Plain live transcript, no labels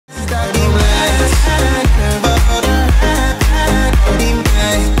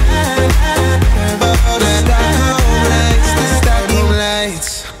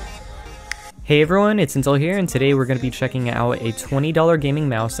Hey everyone, it's Intel here, and today we're going to be checking out a $20 gaming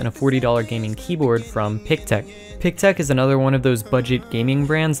mouse and a $40 gaming keyboard from Pictek. Pictek is another one of those budget gaming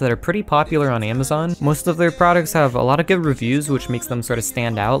brands that are pretty popular on Amazon. Most of their products have a lot of good reviews, which makes them sort of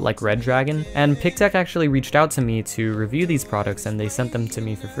stand out, like Red Dragon. And Pictek actually reached out to me to review these products, and they sent them to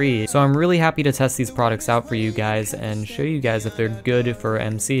me for free. So I'm really happy to test these products out for you guys and show you guys if they're good for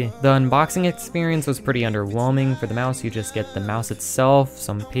MC. The unboxing experience was pretty underwhelming. For the mouse, you just get the mouse itself,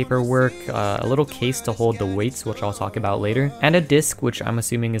 some paperwork, a little case to hold the weights, which I'll talk about later, and a disc, which I'm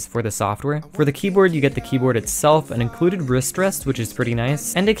assuming is for the software. For the keyboard, you get the keyboard itself, an included wrist rest, which is pretty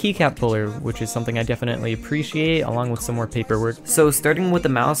nice, and a keycap puller, which is something I definitely appreciate, along with some more paperwork. So starting with the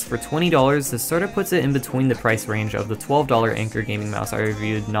mouse, for $20, this sort of puts it in between the price range of the $12 Anker gaming mouse I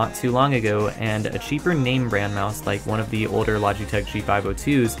reviewed not too long ago, and a cheaper name brand mouse like one of the older Logitech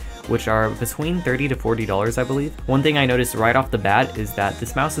G502s, which are between $30 to $40, I believe. One thing I noticed right off the bat is that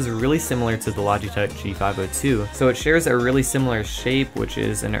this mouse is really similar to the Logitech G502. So it shares a really similar shape, which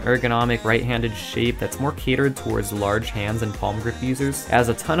is an ergonomic right-handed shape that's more catered towards large hands and palm grip users. It has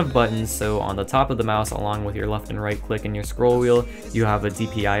a ton of buttons, so on the top of the mouse, along with your left and right click and your scroll wheel, you have a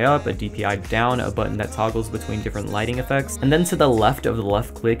DPI up, a DPI down, a button that toggles between different lighting effects, and then to the left of the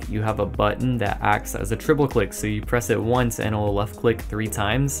left click, you have a button that acts as a triple click, so you press it once and it'll left click 3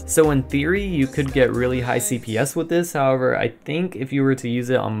 times. So in theory, you could get really high CPS with this. However, I think if you were to use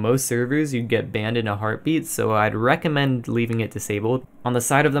it on most servers, you'd get banned in a heartbeat, so I'd recommend leaving it disabled. On the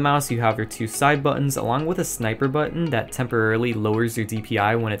side of the mouse, you have your 2 side buttons, along with a sniper button that temporarily lowers your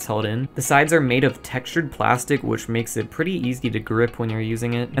DPI when it's held in. The sides are made of textured plastic, which makes it pretty easy to grip when you're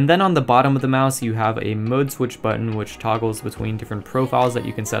using it. And then on the bottom of the mouse, you have a mode switch button, which toggles between different profiles that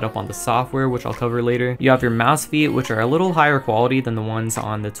you can set up on the software, which I'll cover later. You have your mouse feet, which are a little higher quality than the ones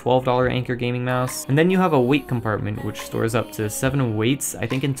on the $12 Anker gaming mouse. And then you have a weight compartment, which stores up to 7 weights. I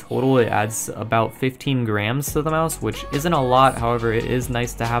think in total it adds about 15 grams to the mouse, which isn't a lot. However, it is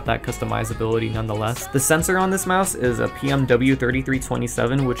nice to have that customizability nonetheless. The sensor on this mouse is a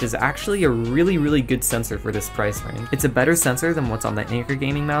PMW3327, which is actually a really good sensor for this price range. It's a better sensor than what's on the Anker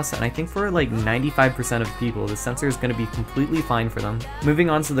gaming mouse, and I think for like 95% of people, the sensor is going to be completely fine for them. Moving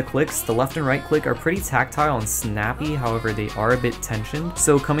on to the clicks, the left and right click are pretty tactile and snappy, however they are a bit tensioned.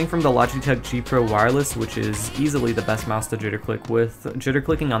 So coming from the Logitech G Pro Wireless, which is easily the best mouse to jitter click with, jitter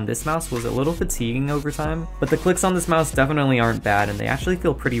clicking on this mouse was a little fatiguing over time, but the clicks on this mouse definitely aren't bad, and they actually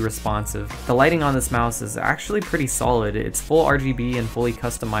feel pretty responsive. The lighting on this mouse is actually pretty solid. It's full RGB and fully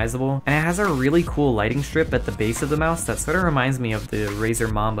customizable, and it has a really cool lighting strip at the base of the mouse that sort of reminds me of the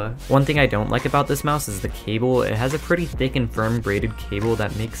Razer Mamba. One thing I don't like about this mouse is the cable. It has a pretty thick and firm braided cable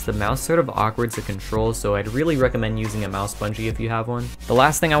that makes the mouse sort of awkward to control, so I'd really recommend using a mouse bungee if you have one. The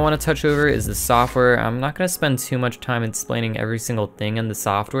last thing I want to touch over is the software. I'm not going to spend too much time explaining every single thing in the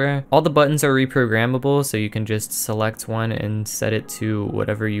software. All the buttons are reprogrammable, so you can just select one and set it to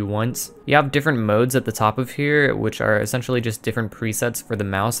whatever you want. You have different modes at the top of here, which are essentially just different presets for the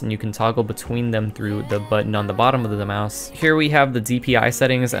mouse, and you can toggle between them through the button on the bottom of the mouse. Here we have the DPI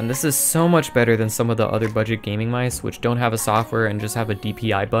settings, and this is so much better than some of the other budget gaming mice, which don't have a software and just have a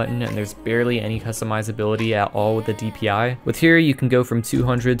DPI button, and there's barely any customizability at all with the DPI. With here, you can go from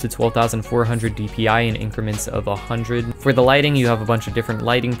 200 to 12,400 DPI in increments of 100. For the lighting, you have a bunch of different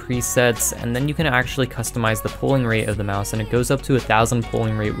lighting presets, and then you can actually customize the polling rate of the mouse, and it goes up to 1,000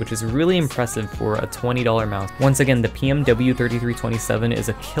 polling rate, which is really impressive for a $20 mouse. Once again, the PMW3327 is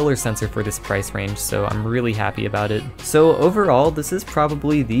a killer sensor for this price range, so I'm really happy about it. So overall, this is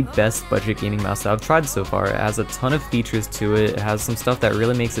probably the best budget gaming mouse that I've tried so far. It has a ton of features to it. It has some stuff that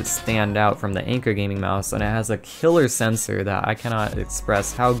really makes it stand out from the Anker gaming mouse, and it has a killer sensor that I cannot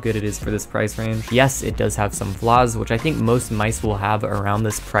express how good it is for this price range. Yes, it does have some flaws, which I think most mice will have around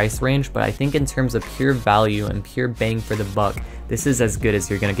this price range, but I think in terms of pure value and pure bang for the buck, this is as good as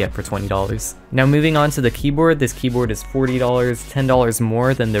you're gonna get for $20. Now moving on to the keyboard, this keyboard is $40, $10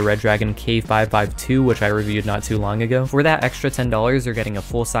 more than the Red Dragon K552, which I reviewed not too long ago. For that extra $10, you're getting a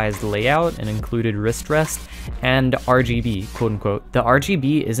full-sized layout, an included wrist rest, and RGB, quote unquote. The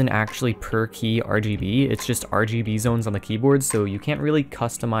RGB isn't actually per key RGB, it's just RGB zones on the keyboard, so you can't really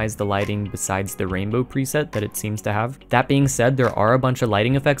customize the lighting besides the rainbow preset that it seems to have. That being said, there are a bunch of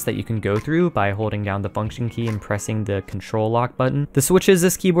lighting effects that you can go through by holding down the function key and pressing the control lock button. The switches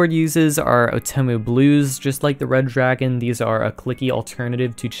this keyboard uses are Otemu blues, just like the Red Dragon. These are a clicky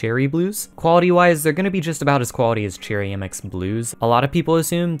alternative to Cherry blues. Quality wise, they're going to be just about as quality as Cherry MX blues. A lot of people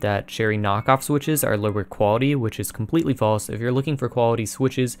assume that Cherry knockoff switches are lower quality, which is completely false. If you're looking for quality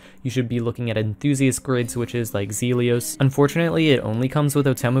switches, you should be looking at enthusiast grade switches like Zelios. Unfortunately, it only comes with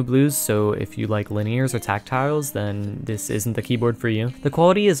Otemu blues, so if you like linears or tactiles, then this isn't the keyboard for you. The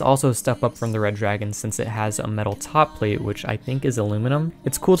quality is also a step up from the Red Dragon since it has a metal top plate, which I think is aluminum.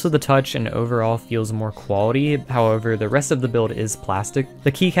 It's cool to the touch and overall feels more quality, however the rest of the build is plastic.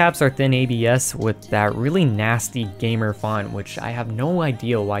 The keycaps are thin ABS with that really nasty gamer font, which I have no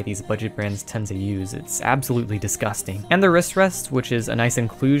idea why these budget brands tend to use. It's absolutely disgusting. And the wrist rest, which is a nice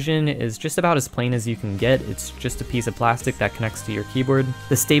inclusion, is just about as plain as you can get. It's just a piece of plastic that connects to your keyboard.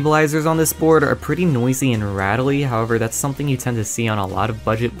 The stabilizers on this board are pretty noisy and rattly, however that's something you tend to see on a lot of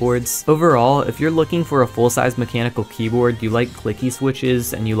budget boards. Overall, if you're looking for a full-size mechanical keyboard, you like clicky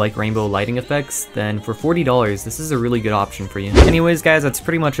switches, and you like rainbow lighting effects, then for $40, this is a really good option for you. Anyways guys, that's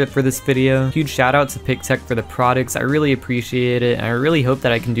pretty much it for this video. Huge shout out to Pictek for the products. I really appreciate it, and I really hope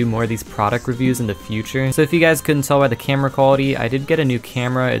that I can do more of these product reviews in the future. So if you guys couldn't tell by the camera quality, I did get a new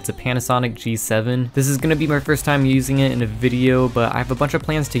camera. It's a Panasonic G7. This is going to be my first time using it in a video, but I have a bunch of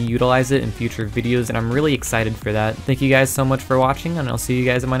plans to utilize it in future videos, and I'm really excited for that. Thank you guys so much for watching, and I'll see you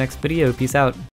guys in my next video. Peace out.